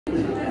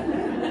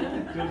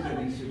Crib's an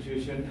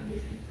institution.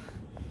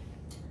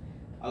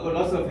 I've got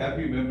lots of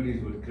happy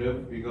memories with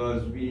Crib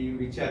because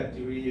we chat,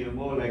 we are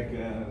more like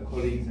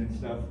colleagues and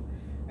stuff.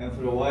 And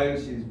for a while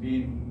she's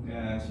been,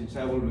 she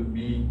traveled with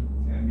me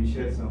and we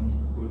shared some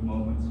good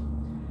moments.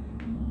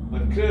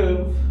 But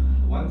Crib,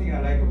 one thing I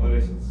like about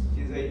her,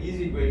 she's an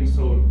easygoing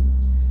soul.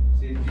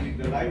 She's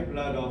the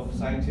lifeblood of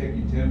Scientech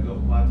in terms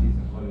of parties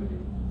and holiday.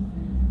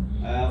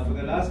 For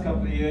the last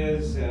couple of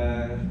years,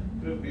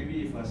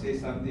 maybe if I say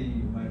something,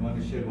 you might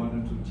want to shed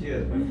one or two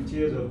tears, but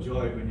tears of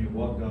joy when you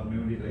walk down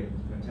memory lane,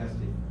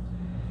 fantastic.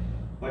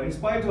 But in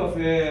spite of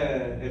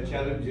her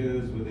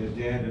challenges with her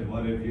dad and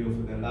what have you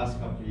for the last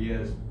couple of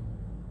years,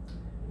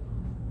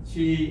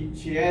 she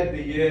had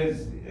the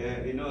years,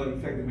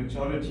 in fact the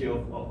majority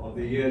of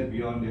the years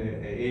beyond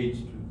her age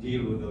to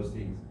deal with those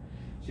things.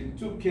 She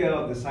took care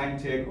of the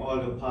Scientech, all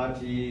the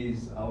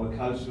parties, our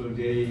cultural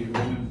day,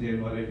 Women's Day,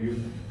 and what have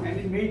you,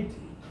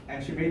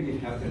 and she made it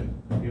happen.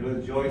 It was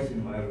a joyous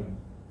environment.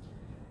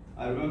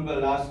 I remember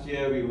last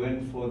year we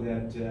went for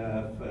that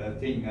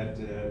thing at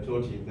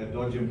Toti, the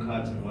Dodgem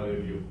cards and what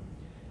have you.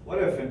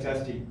 What a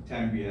fantastic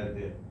time we had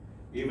there.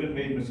 Even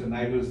made Mr.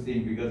 Naidu's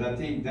thing, because I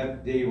think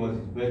that day was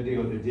his birthday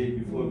or the day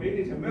before, made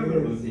it a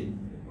memorable thing.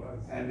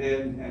 And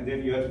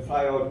then you had to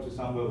fly out to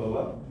Samba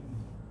Baba.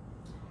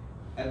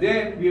 And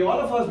then all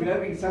of us were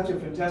having such a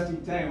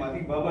fantastic time. I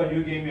think Baba,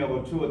 you gave me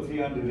about 200 or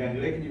 300 rand.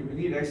 You reckon you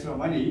need extra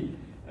money,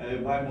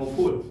 buy more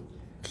food.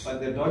 But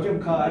the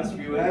Dodgem cards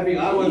we were having,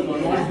 I was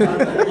on one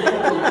card.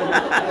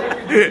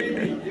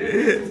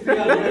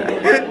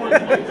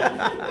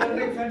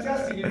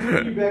 Fantastic. It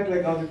took me back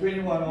like I was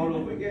 21 all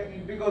over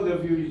again. Because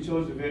of you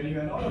chose the venue,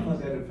 and all of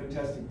us had a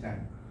fantastic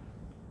time.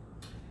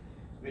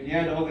 When you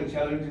had all the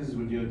challenges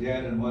with your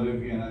dad and what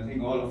have you, and I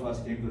think all of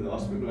us came to the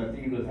hospital, I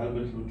think it was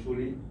Albert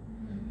Luthuli.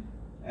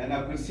 And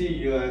I could see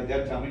you at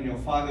that time, your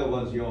father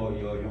was your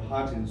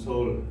heart and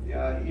soul.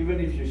 Yeah, even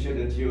if you shed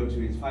a tear or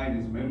two, it's fine,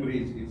 it's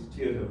memories, it's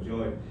tears of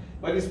joy.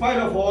 But in spite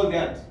of all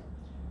that,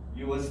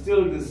 you were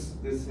still this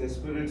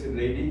spirited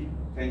lady.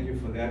 Thank you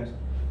for that.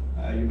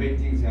 You made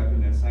things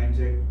happen at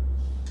Scientech.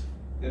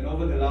 Then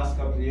over the last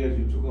couple of years,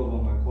 you took over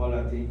my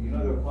koala thing. You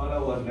know, the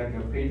koala was like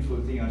a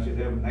painful thing. I should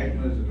have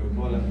nightmares with the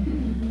koala.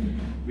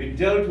 We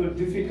dealt with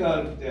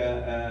difficult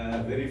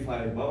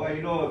verifiers. Baba,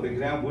 you know, the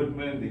Graham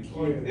Woodman, the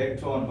Keith,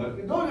 Ekton,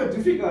 but those are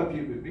difficult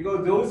people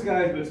because those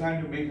guys were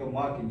trying to make a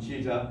mark in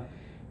Cheetah.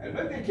 And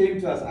when they came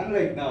to us,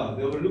 unlike now,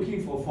 they were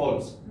looking for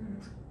faults.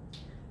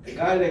 A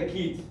guy like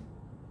Keith,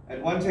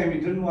 at one time he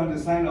didn't want to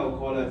sign our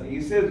koala thing.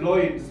 He said,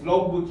 Lloyd, this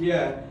logbook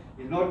here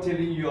is not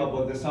telling you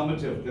about the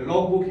summative. The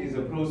logbook is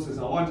a process.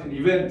 I want an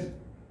event.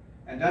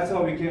 And that's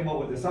how we came up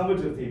with the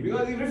summative thing,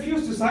 because he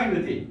refused to sign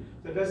the thing.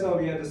 So that's how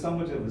we had the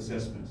summative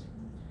assessments.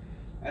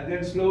 And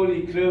then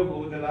slowly, Crib,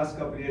 over the last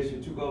couple of years,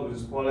 she took over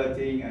the koala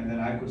thing, and then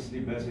I could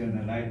sleep better in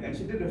the night. And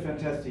she did a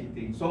fantastic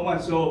thing. So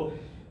much so,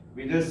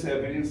 we just,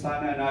 between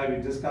Sana and I, we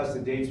discussed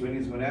the dates when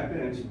it's going to happen,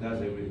 and she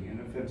does everything. And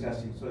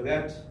fantastic. So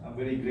that, I'm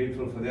very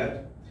grateful for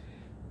that.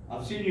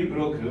 I've seen you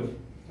grow, Crib.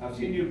 I've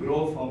seen you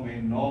grow from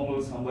a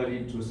normal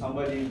somebody to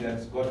somebody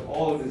that's got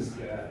all this,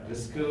 the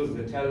skills,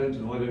 the talent,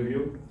 and what have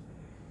you.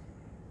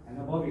 And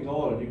above it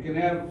all, you can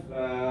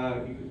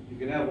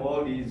have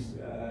all these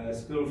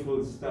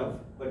skillful stuff,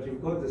 but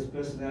you've got this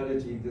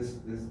personality,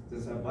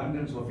 this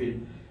abundance of it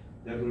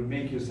that will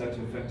make you such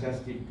a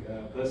fantastic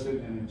person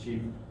and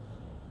achiever.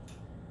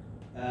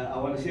 I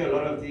want to say a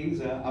lot of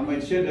things. I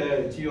might shed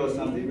a tear or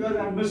something because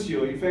I miss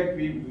you. In fact,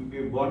 we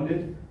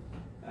bonded.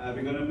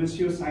 We're going to miss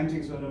you.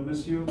 Scientech's going to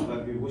miss you,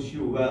 but we wish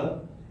you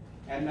well.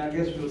 And I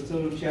guess we'll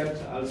still chat.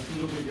 I'll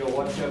still look at your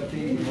WhatsApp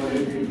thing,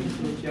 whatever, we'll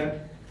still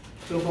chat.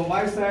 So from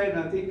my side,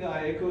 I think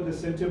I echo the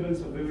sentiments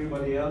of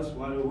everybody else. I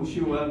want to wish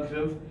you well,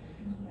 Crib.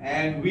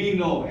 And we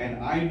know,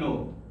 and I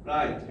know,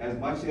 right, as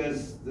much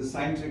as the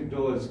Scientech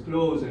door is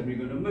closed and we're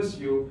going to miss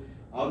you,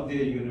 out there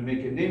you're going to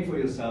make a name for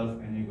yourself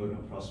and you're going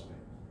to prosper.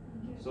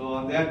 So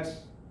on that,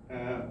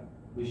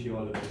 wish you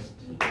all the best.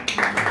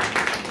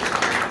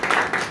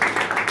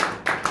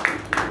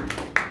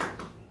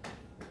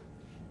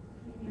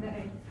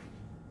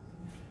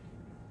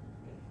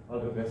 All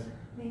the best.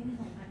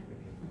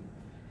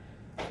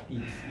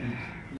 Eat.